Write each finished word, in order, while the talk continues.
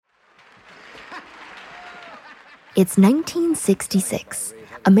It's 1966.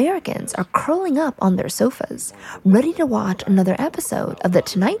 Americans are curling up on their sofas, ready to watch another episode of The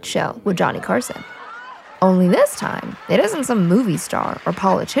Tonight Show with Johnny Carson. Only this time, it isn't some movie star or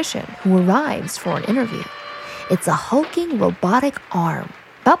politician who arrives for an interview. It's a hulking robotic arm,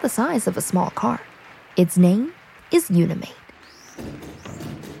 about the size of a small car. Its name is Unimate.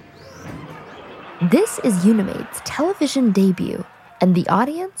 This is Unimate's television debut, and the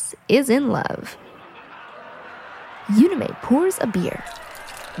audience is in love. Unimate pours a beer.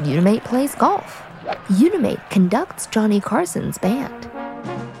 Unimate plays golf. Unimate conducts Johnny Carson's band.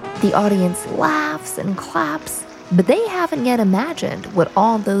 The audience laughs and claps, but they haven't yet imagined what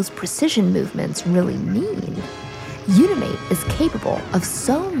all those precision movements really mean. Unimate is capable of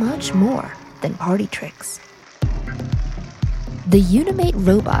so much more than party tricks. The Unimate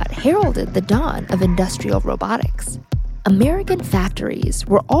robot heralded the dawn of industrial robotics. American factories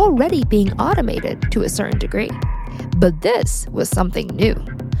were already being automated to a certain degree. But this was something new,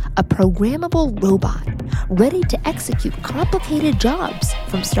 a programmable robot ready to execute complicated jobs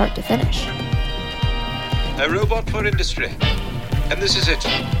from start to finish. A robot for industry. And this is it,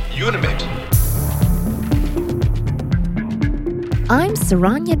 Unimate. I'm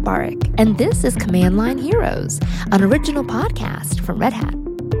Saranyat Barak, and this is Command Line Heroes, an original podcast from Red Hat.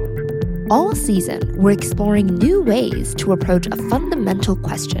 All season, we're exploring new ways to approach a fundamental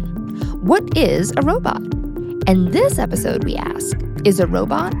question. What is a robot? And this episode we ask, is a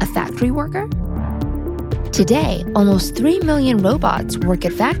robot a factory worker? Today, almost 3 million robots work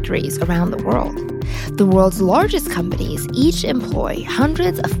at factories around the world. The world's largest companies each employ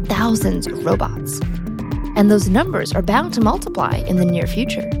hundreds of thousands of robots. And those numbers are bound to multiply in the near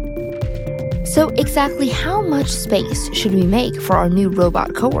future. So exactly how much space should we make for our new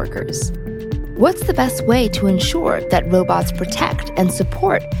robot coworkers? What's the best way to ensure that robots protect and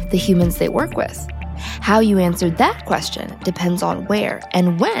support the humans they work with? How you answer that question depends on where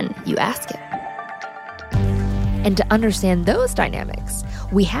and when you ask it. And to understand those dynamics,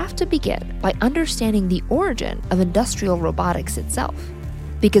 we have to begin by understanding the origin of industrial robotics itself.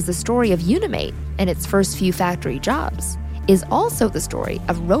 Because the story of Unimate and its first few factory jobs is also the story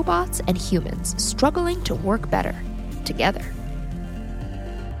of robots and humans struggling to work better together.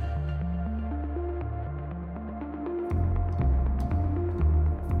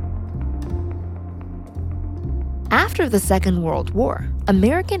 After the Second World War,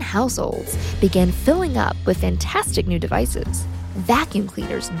 American households began filling up with fantastic new devices: vacuum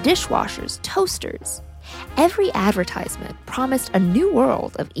cleaners, dishwashers, toasters. Every advertisement promised a new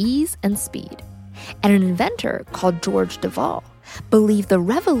world of ease and speed. And an inventor called George Devol believed the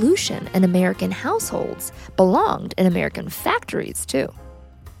revolution in American households belonged in American factories too.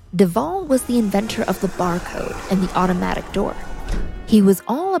 Devol was the inventor of the barcode and the automatic door. He was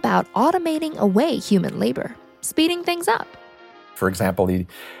all about automating away human labor, speeding things up. For example, he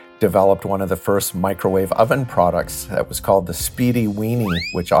developed one of the first microwave oven products that was called the Speedy Weenie,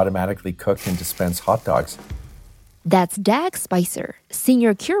 which automatically cooked and dispensed hot dogs. That's Dag Spicer,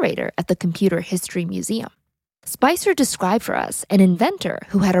 senior curator at the Computer History Museum. Spicer described for us an inventor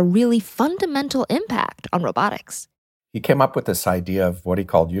who had a really fundamental impact on robotics. He came up with this idea of what he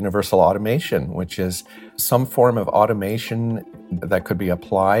called universal automation, which is some form of automation that could be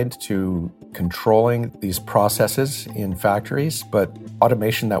applied to controlling these processes in factories, but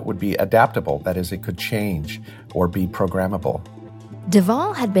automation that would be adaptable, that is, it could change or be programmable.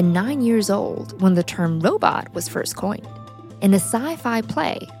 Devol had been 9 years old when the term robot was first coined, in a sci-fi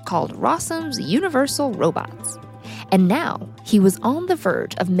play called Rossum's Universal Robots. And now he was on the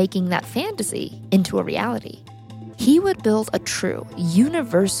verge of making that fantasy into a reality. He would build a true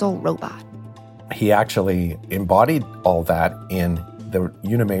universal robot. He actually embodied all that in the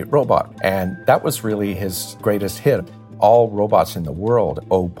Unimate robot, and that was really his greatest hit. All robots in the world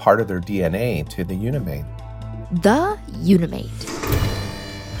owe part of their DNA to the Unimate. The Unimate.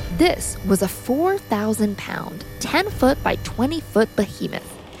 This was a 4,000-pound, 10-foot by 20-foot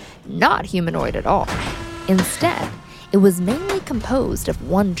behemoth. Not humanoid at all. Instead, it was mainly composed of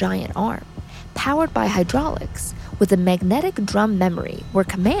one giant arm, powered by hydraulics, with a magnetic drum memory where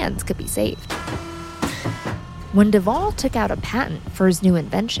commands could be saved. When Devol took out a patent for his new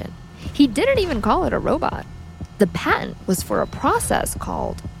invention, he didn't even call it a robot. The patent was for a process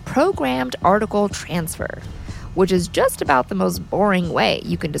called programmed article transfer, which is just about the most boring way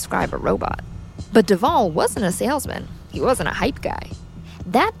you can describe a robot. But Devol wasn't a salesman. He wasn't a hype guy.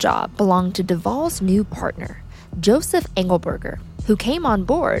 That job belonged to Devol's new partner, Joseph Engelberger, who came on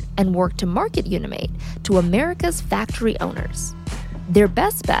board and worked to market Unimate to America's factory owners. Their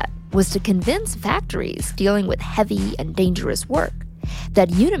best bet was to convince factories dealing with heavy and dangerous work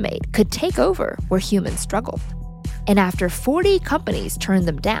that Unimate could take over where humans struggled. And after 40 companies turned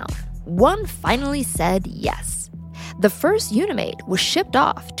them down, one finally said yes. The first Unimate was shipped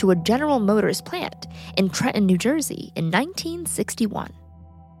off to a General Motors plant in Trenton, New Jersey in 1961.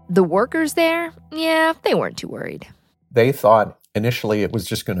 The workers there, they weren't too worried. They thought initially it was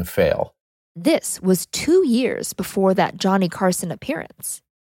just going to fail. This was 2 years before that Johnny Carson appearance.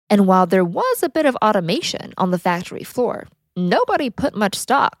 And while there was a bit of automation on the factory floor, nobody put much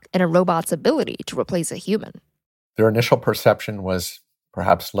stock in a robot's ability to replace a human. Their initial perception was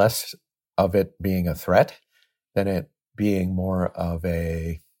perhaps less of it being a threat than it being more of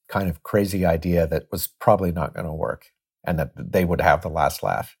a kind of crazy idea that was probably not going to work and that they would have the last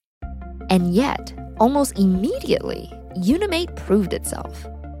laugh. And yet, almost immediately, Unimate proved itself.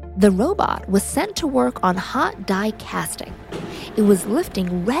 The robot was sent to work on hot die casting. It was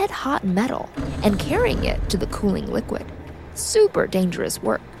lifting red-hot metal and carrying it to the cooling liquid. Super dangerous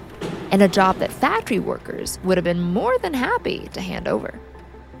work, and a job that factory workers would have been more than happy to hand over.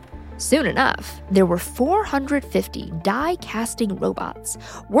 Soon enough, there were 450 die-casting robots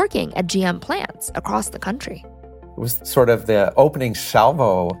working at GM plants across the country. It was sort of the opening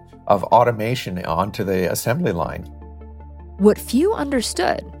salvo of automation onto the assembly line. What few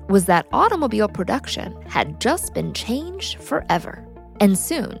understood was that automobile production had just been changed forever. And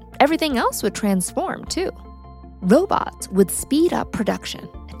soon, everything else would transform too. Robots would speed up production,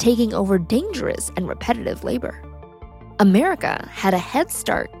 taking over dangerous and repetitive labor. America had a head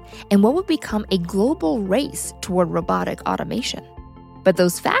start in what would become a global race toward robotic automation. But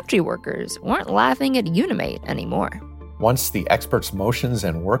those factory workers weren't laughing at Unimate anymore. Once the expert's motions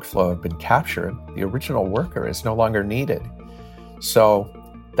and workflow have been captured, the original worker is no longer needed. So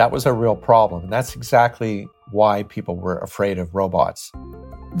that was a real problem. And that's exactly why people were afraid of robots.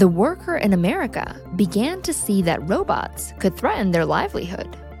 The worker in America began to see that robots could threaten their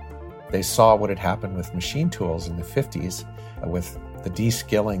livelihood. They saw what had happened with machine tools in the 50s with the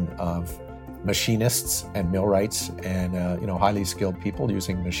de-skilling of machinists and millwrights and highly skilled people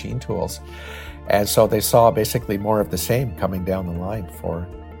using machine tools. And so they saw basically more of the same coming down the line for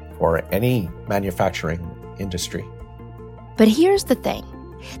any manufacturing industry. But here's the thing.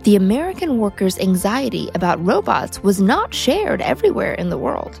 The American workers' anxiety about robots was not shared everywhere in the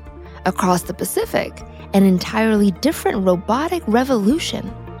world. Across the Pacific, an entirely different robotic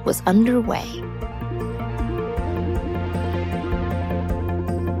revolution was underway.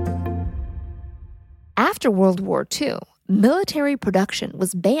 After World War II, military production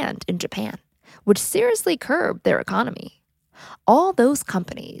was banned in Japan, which seriously curbed their economy. All those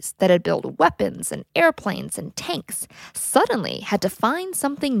companies that had built weapons and airplanes and tanks suddenly had to find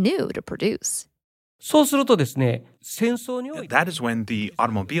something new to produce. That is when the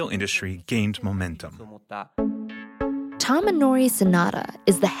automobile industry gained momentum. Tamanori Sanada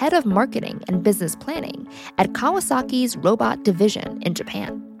is the head of marketing and business planning at Kawasaki's robot division in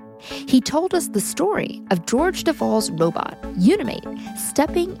Japan. He told us the story of George Devall's robot, Unimate,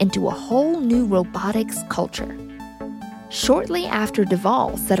 stepping into a whole new robotics culture. Shortly after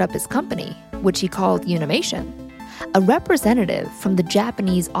Devall set up his company, which he called Unimation, a representative from the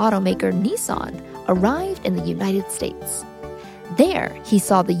Japanese automaker Nissan arrived in the United States. There, he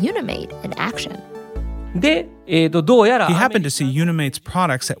saw the Unimate in action. He happened to see Unimate's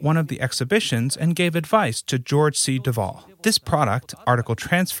products at one of the exhibitions and gave advice to George C. Devall. This product, Article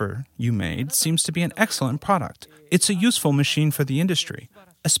Transfer, you made, seems to be an excellent product. It's a useful machine for the industry,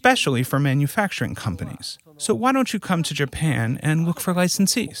 especially for manufacturing companies. So why don't you come to Japan and look for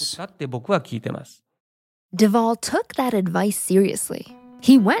licensees? Devall took that advice seriously.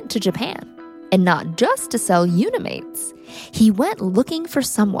 He went to Japan, and not just to sell Unimates. He went looking for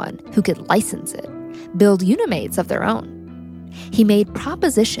someone who could license it, build Unimates of their own. He made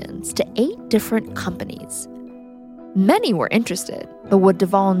propositions to 8 different companies. Many were interested, but what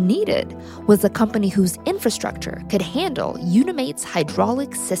Devall needed was a company whose infrastructure could handle Unimate's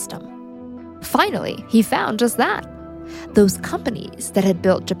hydraulic system. Finally, he found just that. Those companies that had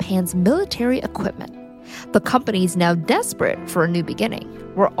built Japan's military equipment, the companies now desperate for a new beginning,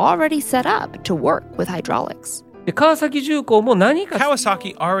 were already set up to work with hydraulics.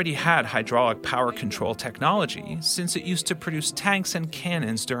 Kawasaki already had hydraulic power control technology since it used to produce tanks and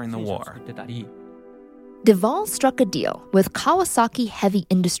cannons during the war. Devall struck a deal with Kawasaki Heavy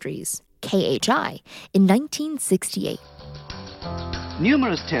Industries, KHI, in 1968.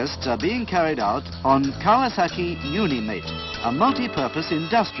 Numerous tests are being carried out on Kawasaki Unimate, a multi-purpose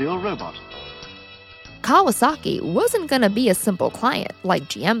industrial robot. Kawasaki wasn't going to be a simple client like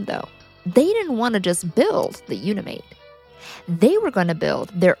GM, though. They didn't want to just build the Unimate. They were going to build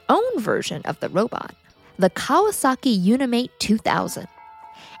their own version of the robot, the Kawasaki Unimate 2000.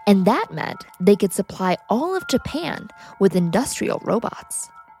 And that meant they could supply all of Japan with industrial robots.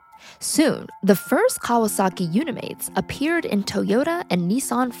 Soon, the first Kawasaki Unimates appeared in Toyota and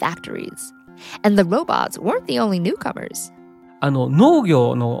Nissan factories. And the robots weren't the only newcomers.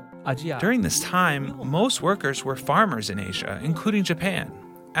 During this time, most workers were farmers in Asia, including Japan.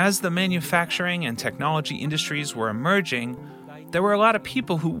 As the manufacturing and technology industries were emerging, there were a lot of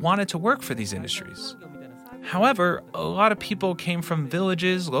people who wanted to work for these industries. However, a lot of people came from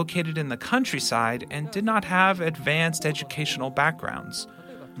villages located in the countryside and did not have advanced educational backgrounds.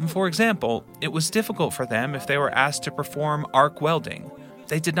 For example, it was difficult for them if they were asked to perform arc welding.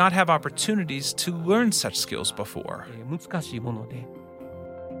 They did not have opportunities to learn such skills before.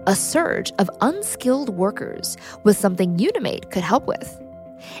 A surge of unskilled workers was something Unimate could help with.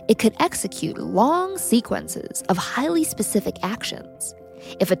 It could execute long sequences of highly specific actions.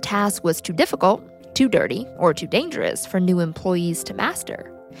 If a task was too difficult, too dirty, or too dangerous for new employees to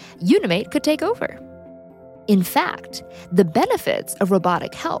master, Unimate could take over. In fact, the benefits of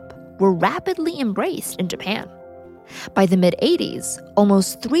robotic help were rapidly embraced in Japan. By the mid-80s,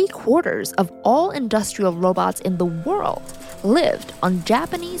 almost 3/4 of all industrial robots in the world lived on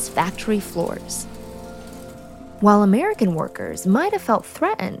Japanese factory floors. While American workers might have felt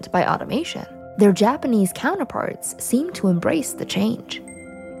threatened by automation, their Japanese counterparts seemed to embrace the change.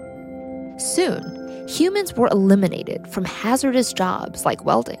 Soon, humans were eliminated from hazardous jobs like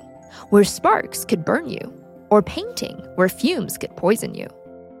welding, where sparks could burn you, or painting, where fumes could poison you.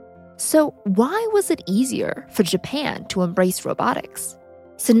 So why was it easier for Japan to embrace robotics?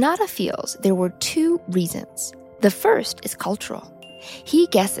 Sanada feels there were two reasons. The first is cultural. He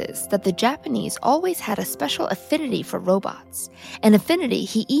guesses that the Japanese always had a special affinity for robots, an affinity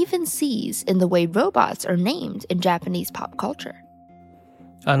he even sees in the way robots are named in Japanese pop culture.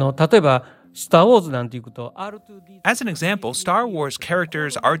 As an example, Star Wars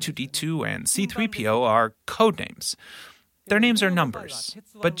characters R2-D2 and C-3PO are codenames. Their names are numbers.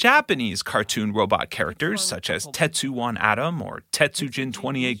 But Japanese cartoon robot characters, such as Tetsu-1 Atom or Tetsujin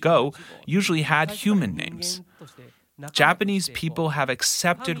 28 Go, usually had human names. Japanese people have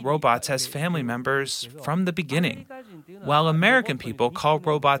accepted robots as family members from the beginning, while American people call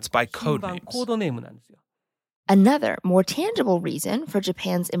robots by code names. Another, more tangible reason for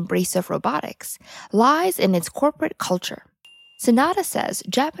Japan's embrace of robotics lies in its corporate culture. Sanada says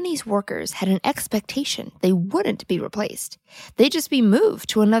Japanese workers had an expectation they wouldn't be replaced. They'd just be moved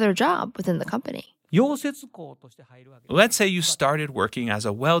to another job within the company. Let's say you started working as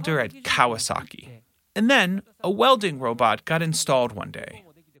a welder at Kawasaki, and then a welding robot got installed one day.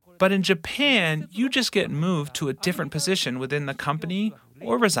 But in Japan, you just get moved to a different position within the company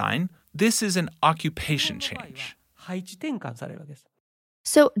or resign. This is an occupation change.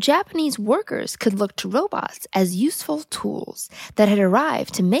 So Japanese workers could look to robots as useful tools that had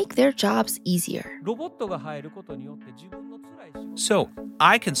arrived to make their jobs easier. So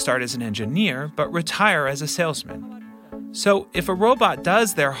I can start as an engineer but retire as a salesman. So if a robot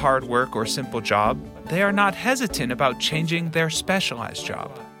does their hard work or simple job, they are not hesitant about changing their specialized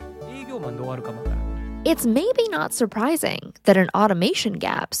job. It's maybe not surprising that an automation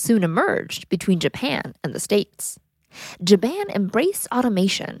gap soon emerged between Japan and the States. Japan embraced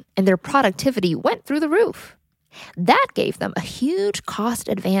automation and their productivity went through the roof. That gave them a huge cost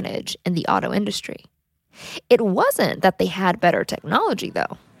advantage in the auto industry. It wasn't that they had better technology,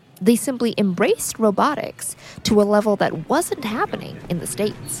 though. They simply embraced robotics to a level that wasn't happening in the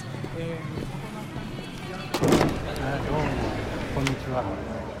States.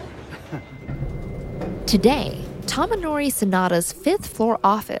 Today, Tomonori Sanada's fifth-floor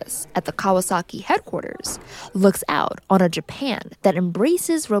office at the Kawasaki headquarters looks out on a Japan that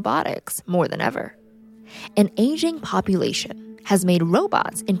embraces robotics more than ever. An aging population has made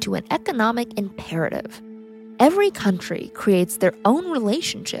robots into an economic imperative. Every country creates their own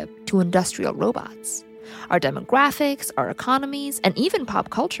relationship to industrial robots. Our demographics, our economies, and even pop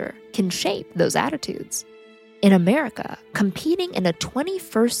culture can shape those attitudes. In America, competing in a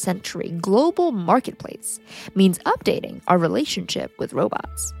 21st century global marketplace means updating our relationship with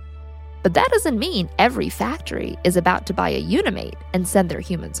robots. But that doesn't mean every factory is about to buy a Unimate and send their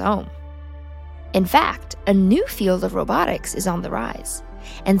humans home. In fact, a new field of robotics is on the rise,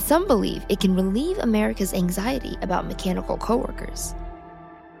 and some believe it can relieve America's anxiety about mechanical coworkers.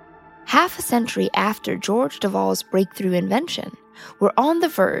 Half a century after George Devall's breakthrough invention, we're on the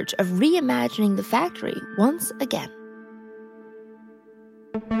verge of reimagining the factory once again.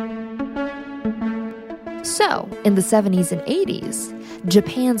 So, in the 70s and 80s,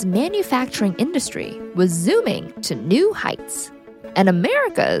 Japan's manufacturing industry was zooming to new heights, and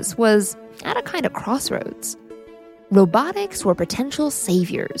America's was at a kind of crossroads. Robotics were potential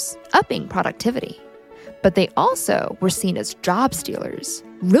saviors, upping productivity. But they also were seen as job stealers,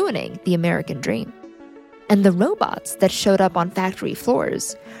 ruining the American dream. And the robots that showed up on factory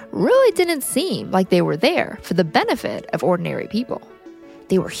floors really didn't seem like they were there for the benefit of ordinary people.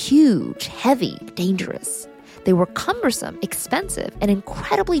 They were huge, heavy, dangerous. They were cumbersome, expensive, and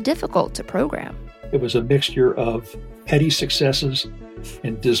incredibly difficult to program. It was a mixture of petty successes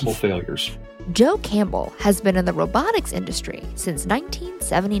and dismal failures. Joe Campbell has been in the robotics industry since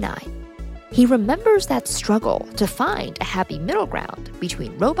 1979. He remembers that struggle to find a happy middle ground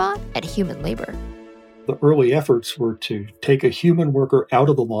between robot and human labor. The early efforts were to take a human worker out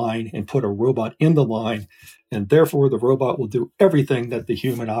of the line and put a robot in the line, and therefore the robot will do everything that the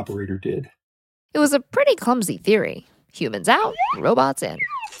human operator did. It was a pretty clumsy theory. Humans out, robots in.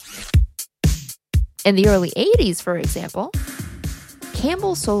 In the early 80s, for example,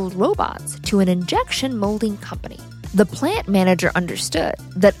 Campbell sold robots to an injection molding company. The plant manager understood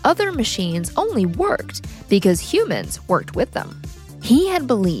that other machines only worked because humans worked with them. He had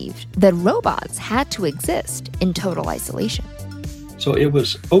believed that robots had to exist in total isolation. So it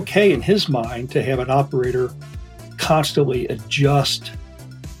was okay in his mind to have an operator constantly adjust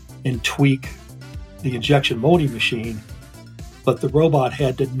and tweak the injection molding machine, but the robot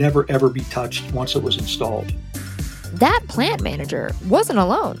had to never ever be touched once it was installed. That plant manager wasn't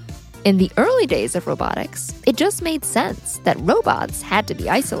alone. In the early days of robotics, it just made sense that robots had to be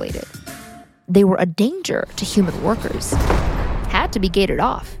isolated. They were a danger to human workers, had to be gated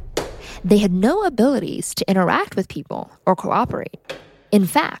off. They had no abilities to interact with people or cooperate. In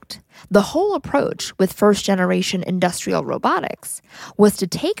fact, the whole approach with first-generation industrial robotics was to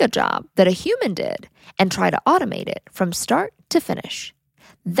take a job that a human did and try to automate it from start to finish.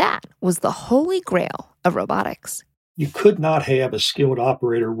 That was the holy grail of robotics. You could not have a skilled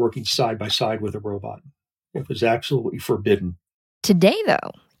operator working side by side with a robot. It was absolutely forbidden. Today,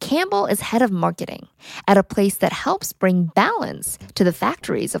 though, Campbell is head of marketing at a place that helps bring balance to the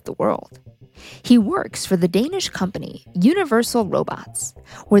factories of the world. He works for the Danish company Universal Robots,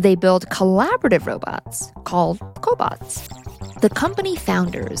 where they build collaborative robots called cobots. The company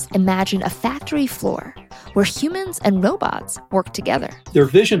founders imagine a factory floor where humans and robots work together. Their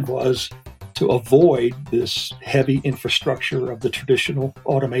vision was to avoid this heavy infrastructure of the traditional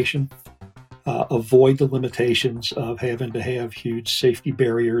automation, avoid the limitations of having to have huge safety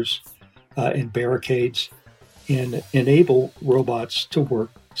barriers and barricades, and enable robots to work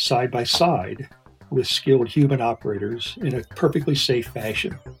side by side with skilled human operators in a perfectly safe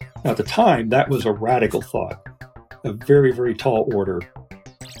fashion. Now, at the time, that was a radical thought, a very, very tall order.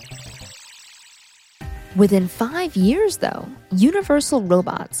 Within 5 years, though, Universal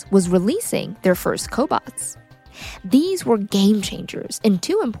Robots was releasing their first cobots. These were game changers in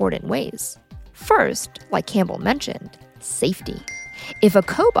two important ways. First, like Campbell mentioned, safety. If a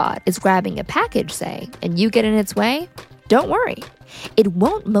cobot is grabbing a package, say, and you get in its way, don't worry. It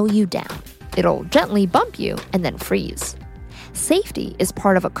won't mow you down. It'll gently bump you and then freeze. Safety is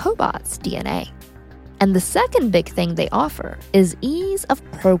part of a cobot's DNA. And the second big thing they offer is ease of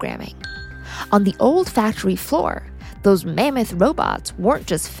programming. On the old factory floor, those mammoth robots weren't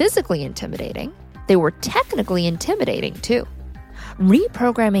just physically intimidating, they were technically intimidating too.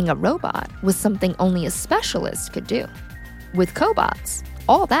 Reprogramming a robot was something only a specialist could do. With cobots,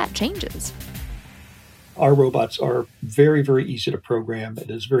 all that changes. Our robots are very, very easy to program.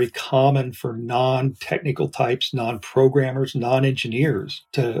 It is very common for non-technical types, non-programmers, non-engineers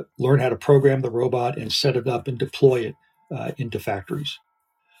to learn how to program the robot and set it up and deploy it into factories.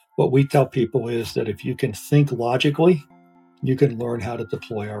 What we tell people is that if you can think logically, you can learn how to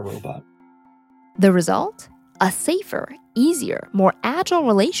deploy our robot. The result? A safer, easier, more agile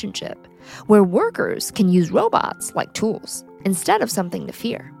relationship where workers can use robots like tools instead of something to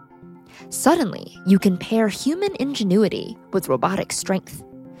fear. Suddenly, you can pair human ingenuity with robotic strength.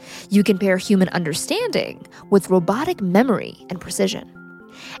 You can pair human understanding with robotic memory and precision.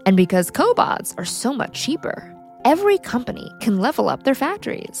 And because cobots are so much cheaper, every company can level up their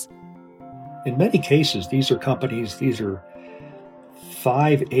factories. In many cases, these are 5,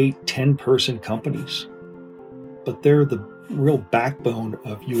 8, 10-person companies, but they're the real backbone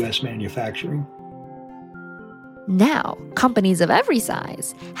of U.S. manufacturing. Now, companies of every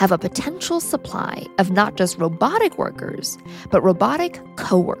size have a potential supply of not just robotic workers, but robotic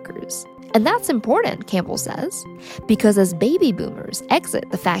co-workers. And that's important, Campbell says, because as baby boomers exit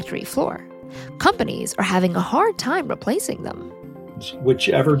the factory floor, companies are having a hard time replacing them.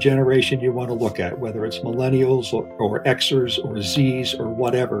 Whichever generation you want to look at, whether it's millennials or Xers or Zs or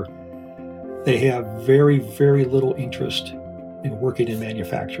whatever, they have very, very little interest in working in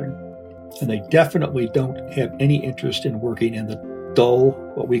manufacturing. And they definitely don't have any interest in working in the dull,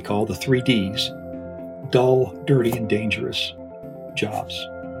 what we call the 3Ds, dull, dirty, and dangerous jobs.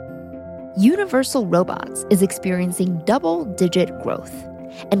 Universal Robots is experiencing double-digit growth,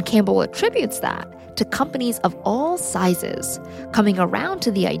 and Campbell attributes that to companies of all sizes coming around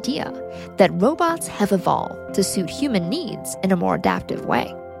to the idea that robots have evolved to suit human needs in a more adaptive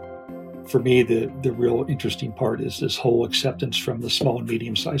way. For me, the real interesting part is this whole acceptance from the small and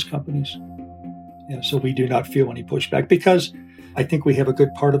medium-sized companies. And so we do not feel any pushback because I think we have a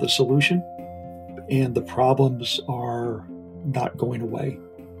good part of the solution, and the problems are not going away.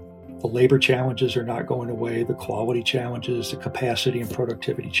 The labor challenges are not going away. The quality challenges, the capacity and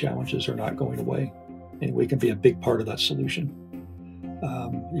productivity challenges are not going away. And we can be a big part of that solution.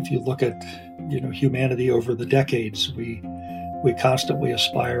 If you look at, humanity over the decades, we constantly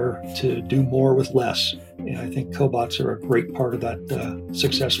aspire to do more with less. And I think cobots are a great part of that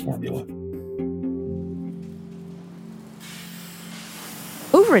success formula.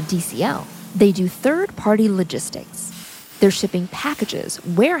 Over at DCL, they do third-party logistics. They're shipping packages,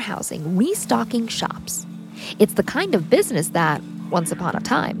 warehousing, restocking shops. It's the kind of business that, once upon a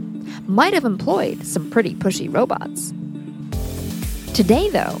time, might have employed some pretty pushy robots. Today,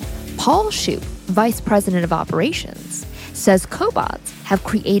 though, Paul Shoup, Vice President of Operations, says cobots have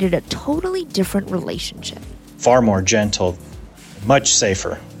created a totally different relationship. Far more gentle, much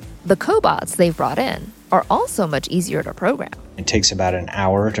safer. The cobots they've brought in are also much easier to program. It takes about an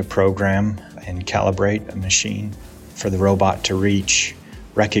hour to program and calibrate a machine for the robot to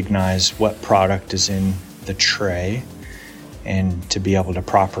recognize what product is in the tray, and to be able to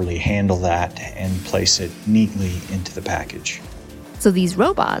properly handle that and place it neatly into the package. So these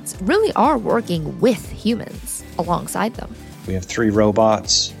robots really are working with humans alongside them. We have 3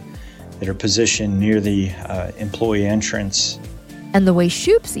 robots that are positioned near the employee entrance. And the way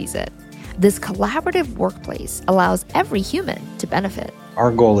Shoup sees it, this collaborative workplace allows every human to benefit.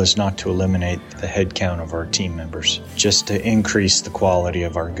 Our goal is not to eliminate the headcount of our team members, just to increase the quality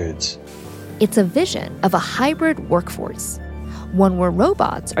of our goods. It's a vision of a hybrid workforce, one where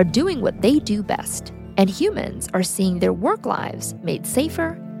robots are doing what they do best, and humans are seeing their work lives made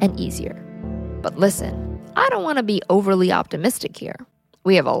safer and easier. But listen, I don't want to be overly optimistic here.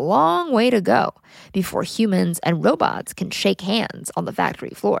 We have a long way to go before humans and robots can shake hands on the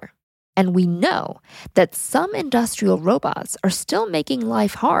factory floor. And we know that some industrial robots are still making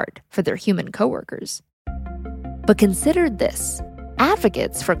life hard for their human coworkers. But consider this.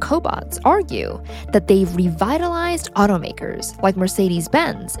 Advocates for cobots argue that they've revitalized automakers like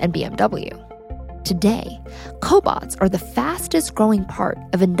Mercedes-Benz and BMW. Today, cobots are the fastest growing part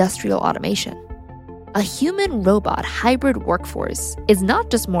of industrial automation. A human-robot hybrid workforce is not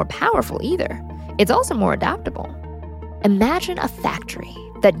just more powerful either, it's also more adaptable. Imagine a factory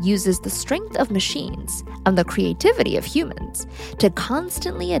that uses the strength of machines and the creativity of humans to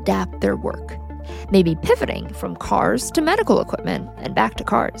constantly adapt their work, maybe pivoting from cars to medical equipment and back to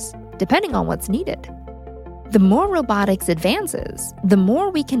cars, depending on what's needed. The more robotics advances, the more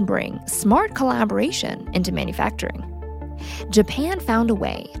we can bring smart collaboration into manufacturing. Japan found a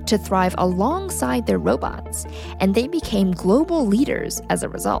way to thrive alongside their robots, and they became global leaders as a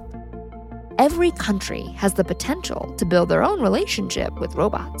result. Every country has the potential to build their own relationship with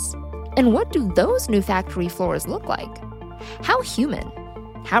robots. And what do those new factory floors look like? How human?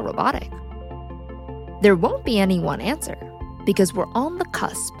 How robotic? There won't be any one answer, because we're on the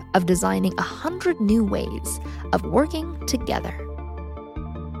cusp of designing 100 new ways of working together.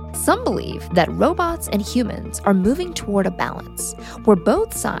 Some believe that robots and humans are moving toward a balance where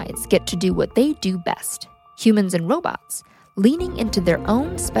both sides get to do what they do best, humans and robots, leaning into their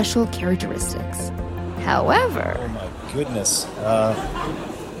own special characteristics. However... Oh my goodness.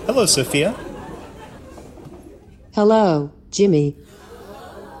 Hello, Sophia. Hello, Jimmy.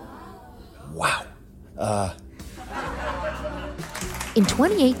 Wow. In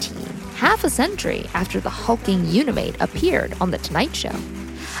 2018, half a century after the hulking Unimate appeared on The Tonight Show,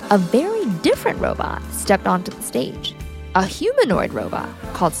 a very different robot stepped onto the stage, a humanoid robot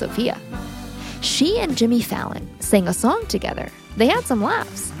called Sophia. She and Jimmy Fallon sang a song together. They had some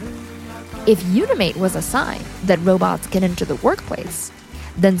laughs. If Unimate was a sign that robots can enter the workplace,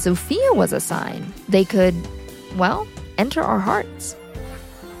 then Sophia was a sign they could, well, enter our hearts.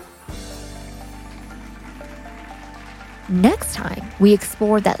 Next time, we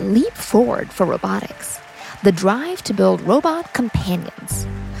explore that leap forward for robotics, the drive to build robot companions.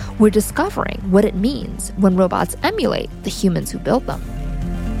 We're discovering what it means when robots emulate the humans who built them.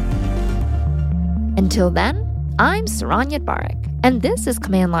 Until then, I'm Saranyat Barak, and this is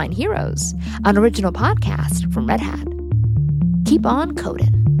Command Line Heroes, an original podcast from Red Hat. Keep on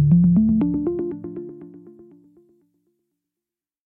coding.